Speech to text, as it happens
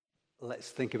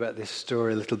Let's think about this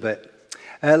story a little bit.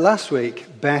 Last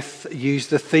week, Beth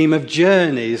used the theme of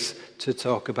journeys to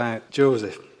talk about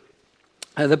Joseph.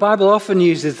 The Bible often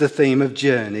uses the theme of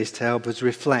journeys to help us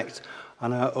reflect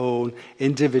on our own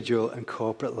individual and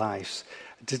corporate lives,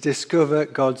 to discover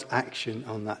God's action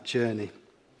on that journey.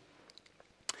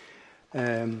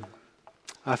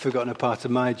 I've forgotten a part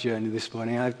of my journey this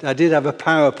morning. I did have a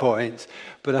PowerPoint,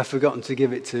 but I've forgotten to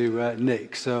give it to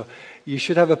Nick. So you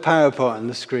should have a PowerPoint on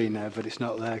the screen now, but it's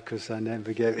not there because I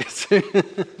never gave it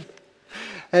to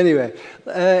Anyway,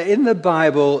 in the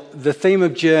Bible, the theme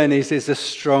of journeys is a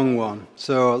strong one.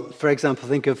 So, for example,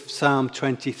 think of Psalm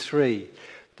 23.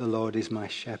 The Lord is my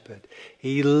shepherd.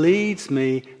 He leads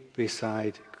me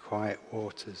beside quiet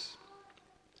waters.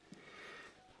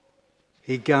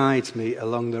 He guides me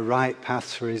along the right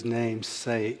paths for his name's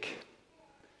sake.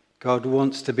 God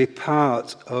wants to be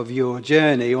part of your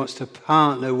journey. He wants to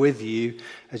partner with you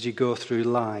as you go through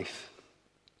life.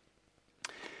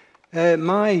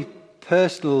 My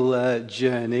personal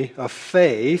journey of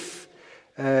faith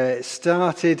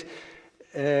started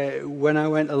when I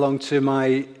went along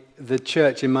to the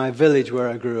church in my village where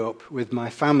I grew up with my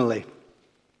family.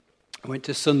 I went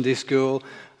to Sunday school.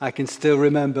 I can still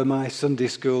remember my Sunday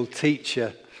school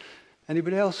teacher.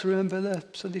 Anybody else remember the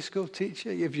Sunday school teacher?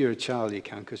 If you're a child, you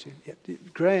can. Because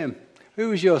Graham, who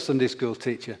was your Sunday school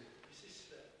teacher?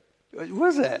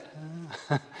 Was it?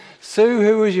 Sue,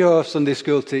 who was your Sunday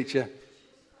school teacher?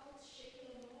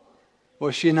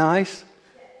 Was she nice?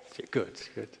 Good.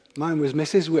 Mine was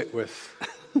Mrs. Whitworth.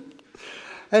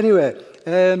 Anyway,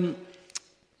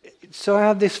 so I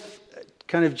had this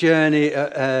kind of journey.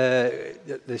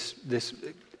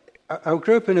 I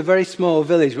grew up in a very small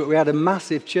village, but we had a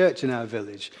massive church in our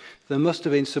village. There must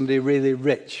have been somebody really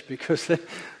rich because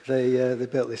they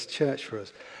built this church for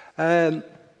us.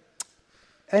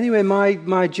 Anyway,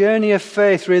 my journey of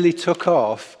faith really took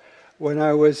off when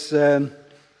I was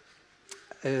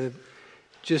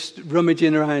just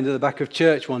rummaging around at the back of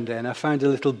church one day, and I found a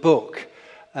little book,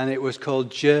 and it was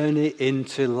called Journey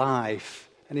into Life.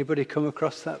 Anybody come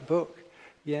across that book?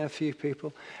 Yeah, a few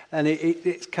people. And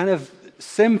it's kind of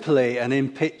simply and in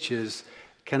pictures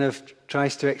kind of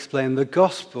tries to explain the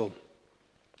gospel.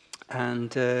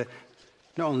 And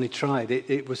not only tried,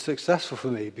 it was successful for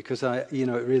me because it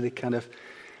really kind of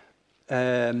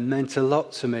meant a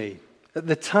lot to me. At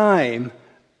the time,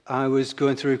 I was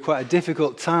going through quite a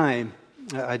difficult time.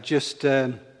 I just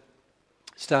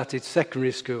started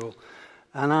secondary school,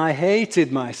 and I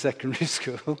hated my secondary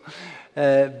school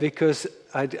because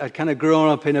I'd kind of grown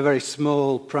up in a very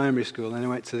small primary school, and I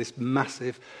went to this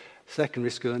massive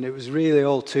secondary school, and it was really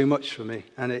all too much for me,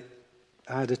 and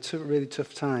I had a really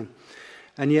tough time.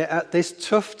 And yet at this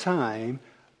tough time,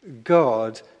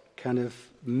 God kind of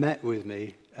met with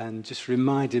me and just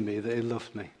reminded me that he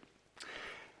loved me.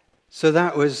 So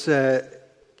that was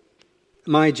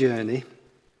my journey.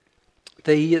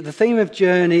 The theme of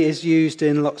journey is used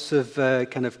in lots of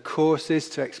kind of courses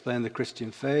to explain the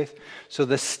Christian faith. So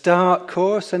the START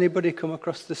course, anybody come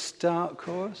across the START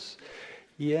course?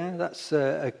 Yeah, that's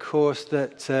a course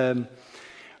that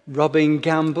Robin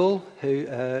Gamble,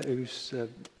 who's a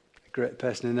great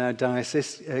person in our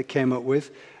diocese, came up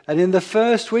with. And in the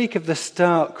first week of the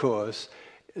START course,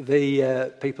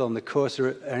 the people on the course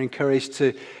are encouraged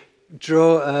to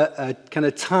draw a kind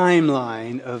of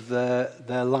timeline of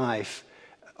their life.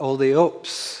 All the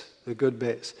ups, the good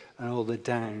bits, and all the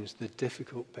downs, the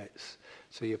difficult bits.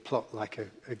 So you plot like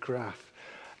a graph.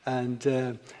 And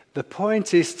the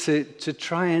point is to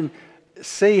try and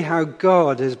see how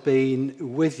God has been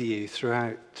with you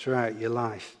throughout your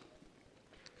life.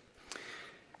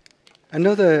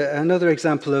 Another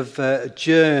example of a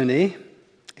journey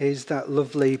is that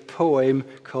lovely poem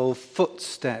called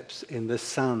Footsteps in the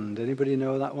Sand. Anybody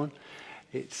know that one?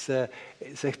 It's a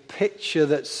picture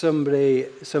that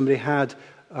somebody had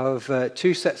of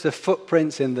two sets of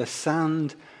footprints in the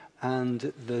sand,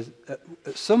 and at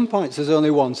some points there's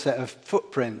only one set of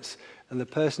footprints, and the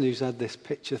person who's had this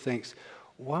picture thinks,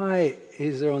 why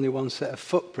is there only one set of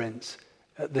footprints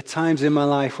at the times in my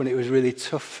life when it was really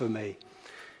tough for me?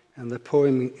 And the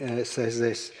poem says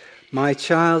this: my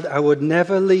child, I would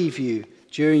never leave you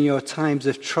during your times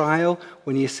of trial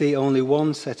when you see only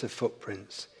one set of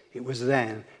footprints. It was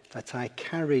then that I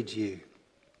carried you.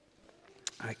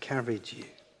 I carried you.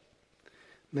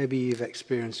 Maybe you've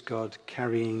experienced God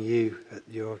carrying you at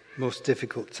your most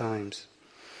difficult times.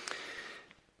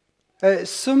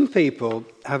 Some people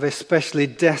have especially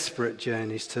desperate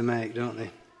journeys to make, don't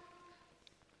they?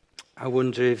 I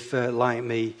wonder if, like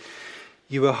me,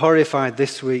 you were horrified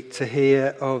this week to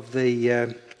hear of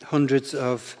the hundreds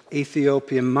of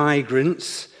Ethiopian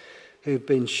migrants who've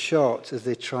been shot as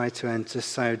they tried to enter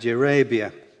Saudi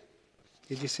Arabia.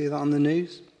 Did you see that on the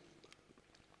news?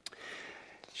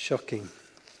 Shocking.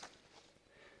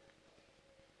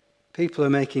 People are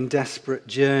making desperate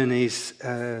journeys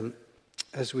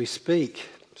as we speak.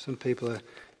 Some people are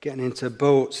getting into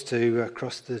boats to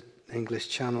cross the English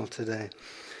Channel today.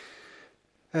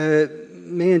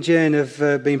 Me and Jane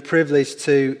have been privileged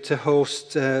to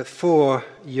host 4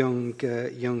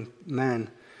 young men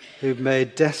who've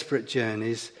made desperate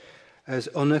journeys as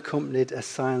unaccompanied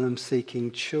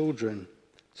asylum-seeking children.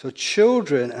 So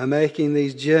children are making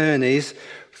these journeys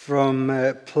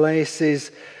from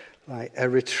places like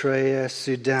Eritrea,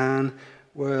 Sudan,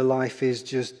 where life is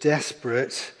just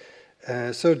desperate,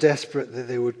 so desperate that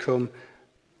they would come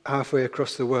halfway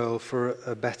across the world for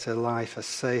a better life, a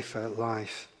safer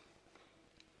life.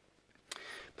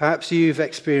 Perhaps you've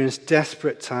experienced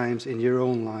desperate times in your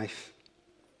own life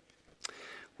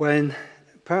when,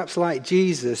 perhaps like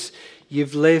Jesus,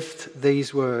 you've lived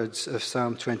these words of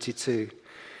Psalm 22.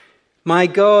 My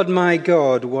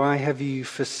God, why have you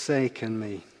forsaken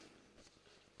me?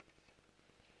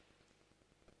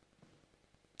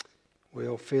 We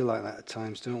all feel like that at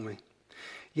times, don't we?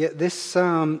 Yet this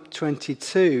Psalm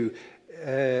 22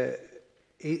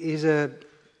 is an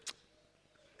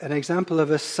example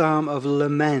of a psalm of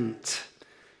lament.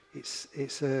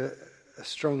 It's a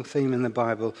strong theme in the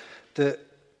Bible that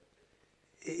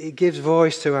it gives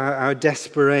voice to our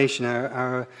desperation,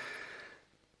 our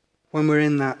when we're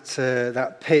in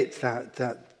that pit,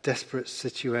 that desperate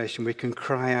situation, we can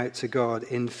cry out to God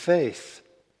in faith.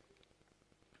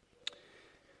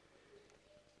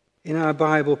 In our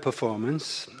Bible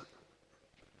performance,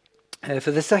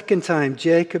 for the second time,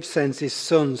 Jacob sends his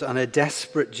sons on a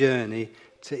desperate journey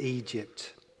to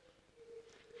Egypt.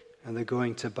 And they're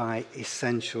going to buy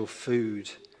essential food.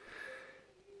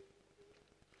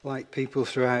 Like people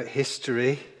throughout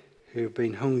history who've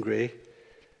been hungry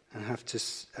and have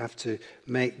to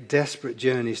make desperate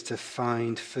journeys to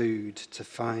find food, to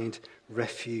find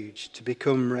refuge, to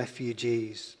become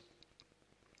refugees.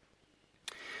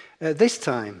 This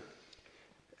time,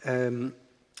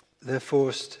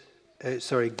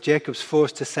 Jacob's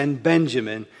forced to send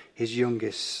Benjamin, his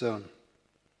youngest son.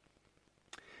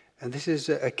 And this is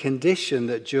a condition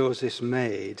that Joseph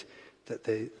made, that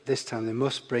this time they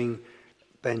must bring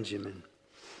Benjamin.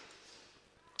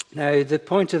 Now, the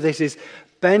point of this is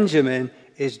Benjamin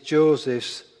is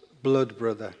Joseph's blood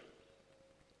brother.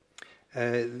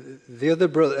 The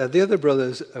other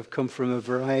brothers have come from a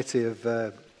variety of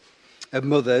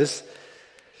mothers,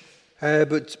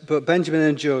 but Benjamin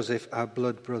and Joseph are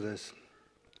blood brothers.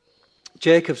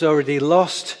 Jacob's already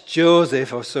lost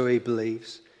Joseph, or so he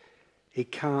believes. He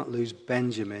can't lose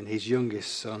Benjamin, his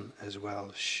youngest son, as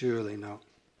well. Surely not.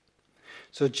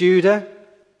 So Judah,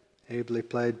 ably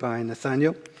played by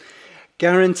Nathaniel,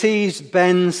 guarantees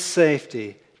Ben's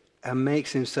safety and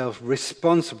makes himself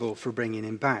responsible for bringing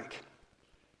him back.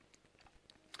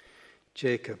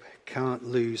 Jacob can't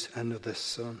lose another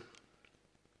son.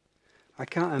 I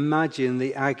can't imagine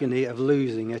the agony of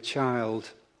losing a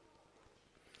child.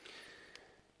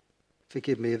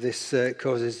 Forgive me if this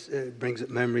brings up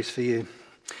memories for you.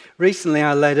 Recently,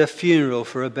 I led a funeral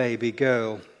for a baby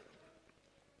girl.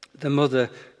 The mother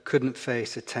couldn't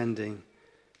face attending,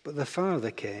 but the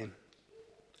father came.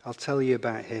 I'll tell you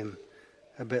about him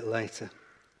a bit later.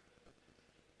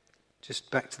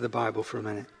 Just back to the Bible for a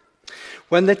minute.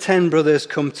 When the 10 brothers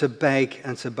come to beg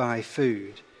and to buy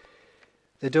food,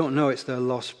 they don't know it's their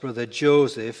lost brother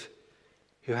Joseph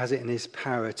who has it in his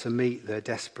power to meet their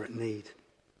desperate need.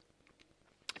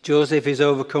 Joseph is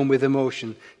overcome with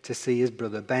emotion to see his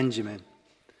brother Benjamin.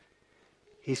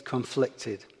 He's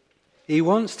conflicted. He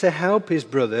wants to help his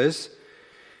brothers,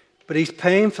 but he's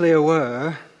painfully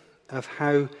aware of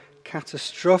how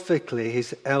catastrophically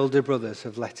his elder brothers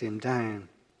have let him down.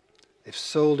 They've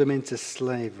sold him into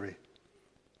slavery.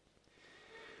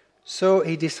 So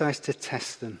he decides to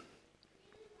test them.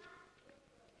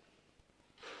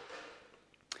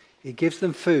 He gives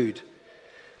them food,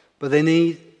 but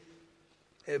he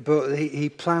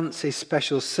plants his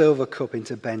special silver cup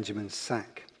into Benjamin's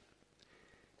sack.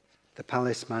 The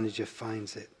palace manager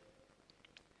finds it.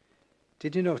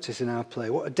 Did you notice in our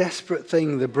play what a desperate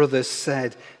thing the brothers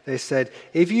said? They said,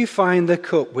 if you find the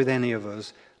cup with any of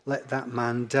us, let that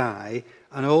man die,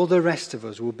 and all the rest of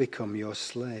us will become your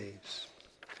slaves.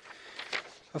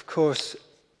 Of course,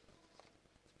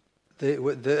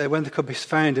 when the cup is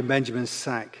found in Benjamin's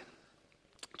sack,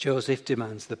 Joseph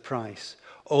demands the price.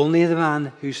 Only the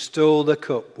man who stole the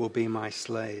cup will be my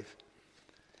slave.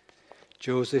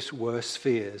 Jacob's worst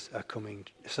fears are coming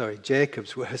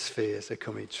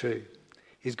true.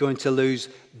 He's going to lose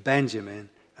Benjamin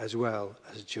as well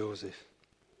as Joseph.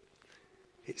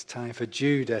 It's time for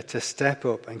Judah to step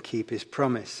up and keep his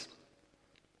promise.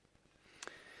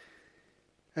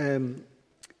 When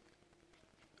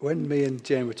me and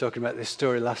Jane were talking about this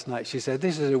story last night, she said,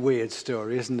 this is a weird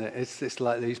story, isn't it? It's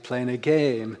like he's playing a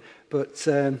game. But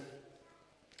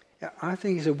I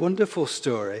think it's a wonderful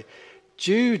story.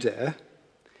 Judah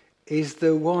is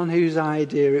the one whose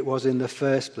idea it was in the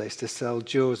first place to sell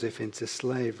Joseph into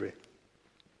slavery.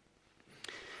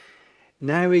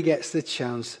 Now he gets the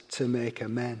chance to make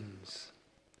amends.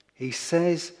 He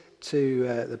says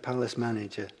to the palace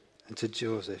manager and to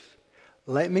Joseph,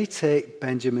 let me take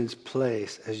Benjamin's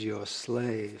place as your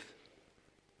slave.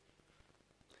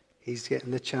 He's getting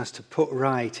the chance to put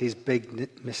right his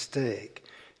big mistake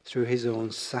through his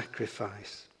own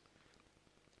sacrifice.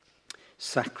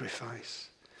 Sacrifice.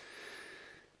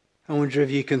 I wonder if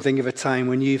you can think of a time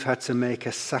when you've had to make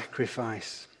a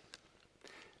sacrifice.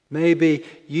 Maybe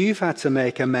you've had to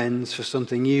make amends for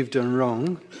something you've done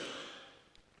wrong.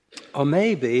 Or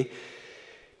maybe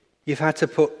you've had to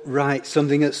put right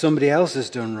something that somebody else has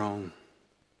done wrong.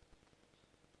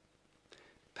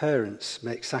 Parents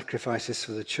make sacrifices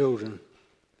for the children.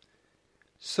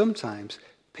 Sometimes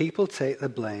people take the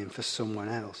blame for someone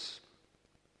else.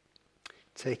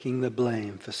 Taking the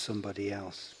blame for somebody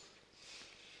else.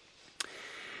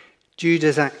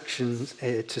 Judah's actions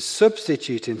to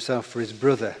substitute himself for his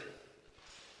brother,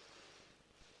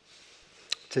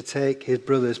 to take his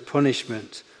brother's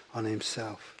punishment on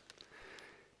himself.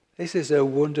 This is a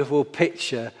wonderful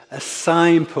picture, a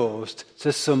signpost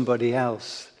to somebody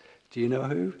else. Do you know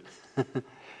who?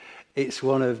 It's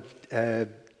one of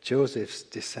Joseph's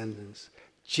descendants.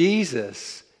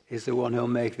 Jesus is the one who'll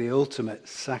make the ultimate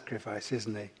sacrifice,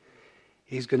 isn't he?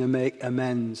 He's going to make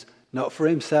amends, not for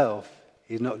himself.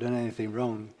 He's not done anything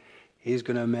wrong. He's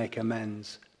going to make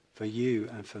amends for you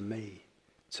and for me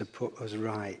to put us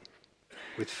right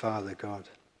with Father God.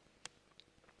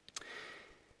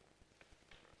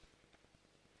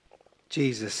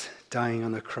 Jesus dying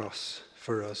on the cross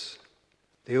for us,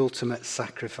 the ultimate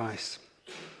sacrifice.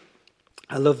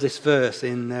 I love this verse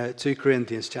in 2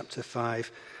 Corinthians chapter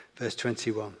 5, verse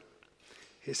 21.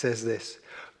 It says this,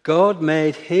 God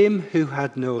made him who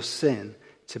had no sin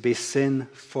to be sin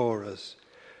for us,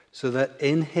 so that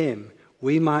in him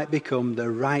we might become the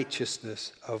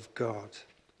righteousness of God.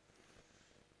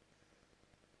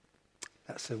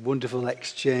 That's a wonderful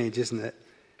exchange, isn't it?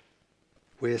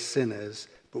 We're sinners,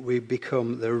 but we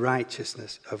become the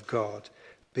righteousness of God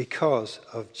because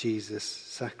of Jesus'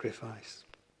 sacrifice.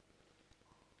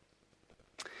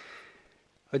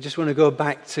 I just want to go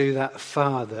back to that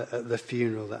father at the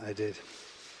funeral that I did.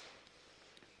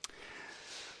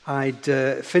 I'd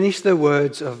finished the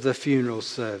words of the funeral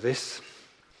service,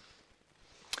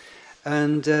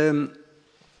 and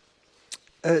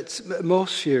at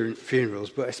most funerals,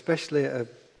 but especially at a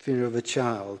funeral of a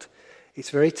child,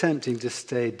 it's very tempting to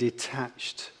stay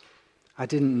detached. I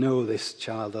didn't know this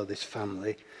child or this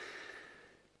family,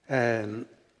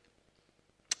 but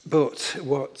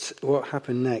what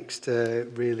happened next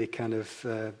really kind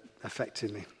of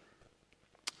affected me.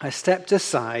 I stepped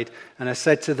aside and I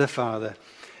said to the father,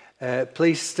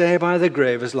 please stay by the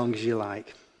grave as long as you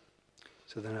like.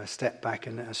 So then I stepped back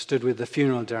and I stood with the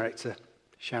funeral director,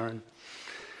 Sharon.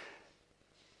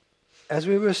 As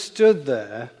we were stood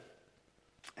there,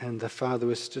 and the father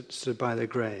was stood by the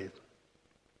grave,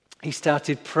 he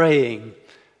started praying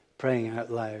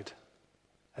out loud.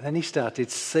 And then he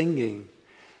started singing.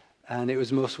 And it was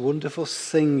the most wonderful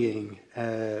singing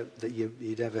that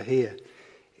you'd ever hear.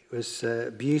 It was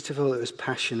beautiful, it was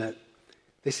passionate.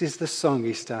 This is the song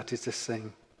he started to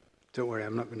sing. Don't worry,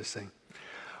 I'm not going to sing.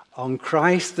 On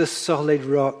Christ the solid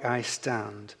rock I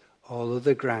stand, all of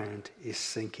the ground is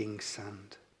sinking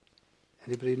sand.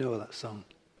 Anybody know that song?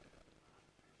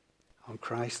 On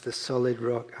Christ the solid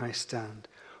rock I stand,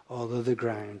 all of the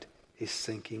ground is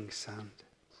sinking sand.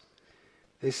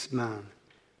 This man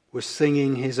was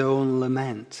singing his own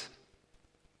lament.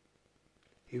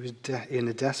 He was in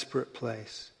a desperate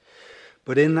place.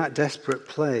 But in that desperate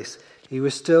place, he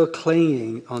was still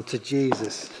clinging onto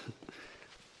Jesus.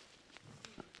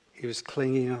 He was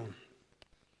clinging on.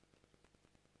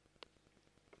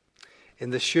 In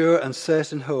the sure and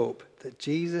certain hope that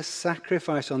Jesus'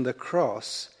 sacrifice on the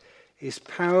cross is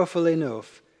powerful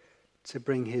enough to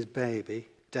bring his baby,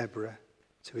 Deborah,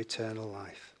 to eternal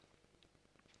life.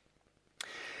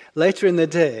 Later in the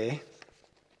day,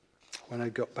 when I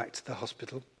got back to the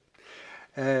hospital,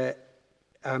 I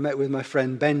met with my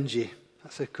friend Benji.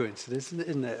 That's a coincidence,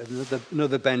 isn't it?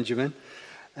 Another Benjamin.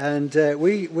 And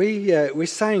we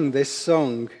sang this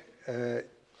song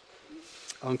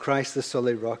On Christ the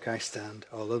solid rock I stand.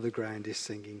 All other ground is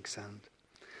sinking sand.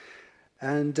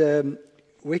 And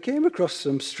we came across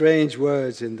some strange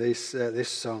words in this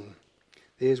song.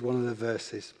 Here's one of the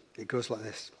verses. It goes like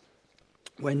this.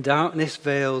 When darkness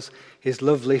veils his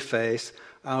lovely face,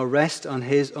 I'll rest on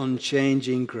his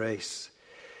unchanging grace.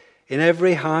 In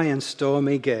every high and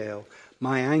stormy gale,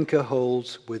 my anchor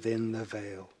holds within the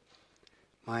veil.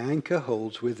 My anchor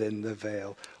holds within the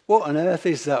veil. What on earth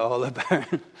is that all about?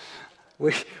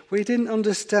 We didn't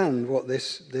understand what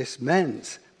this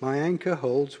meant. My anchor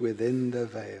holds within the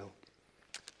veil.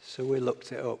 So we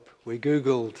looked it up. We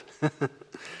Googled.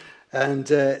 And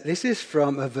this is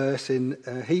from a verse in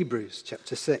Hebrews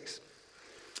chapter 6.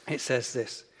 It says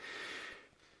this.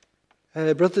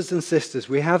 Brothers and sisters,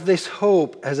 we have this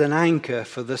hope as an anchor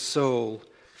for the soul,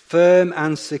 firm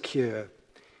and secure.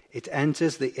 It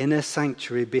enters the inner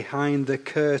sanctuary behind the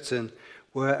curtain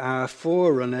where our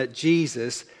forerunner,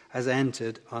 Jesus, has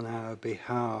entered on our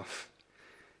behalf.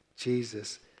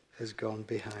 Jesus has gone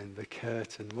behind the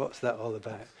curtain. What's that all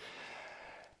about?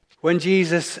 When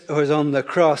Jesus was on the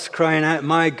cross crying out,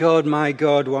 my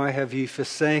God, why have you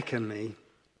forsaken me?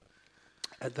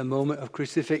 At the moment of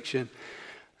crucifixion,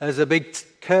 there's a big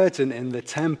curtain in the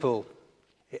temple.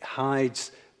 It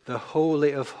hides the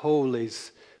Holy of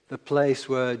Holies, the place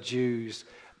where Jews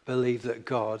believed that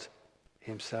God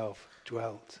himself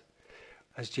dwelt.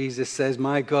 As Jesus says,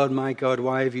 my God,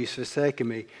 why have you forsaken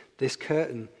me? This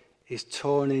curtain is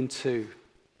torn in two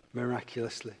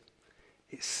miraculously.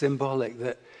 It's symbolic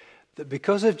that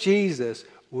because of Jesus,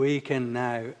 we can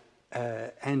now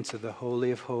enter the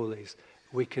Holy of Holies.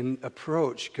 We can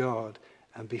approach God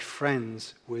and be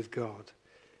friends with God.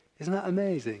 Isn't that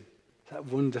amazing? Isn't that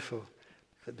wonderful?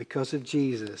 That because of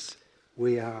Jesus,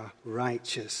 we are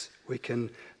righteous. We can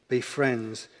be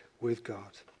friends with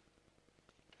God.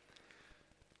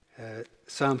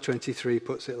 Psalm 23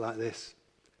 puts it like this.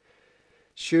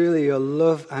 Surely your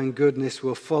love and goodness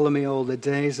will follow me all the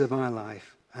days of my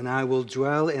life, and I will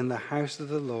dwell in the house of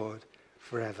the Lord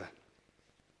forever.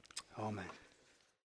 Amen.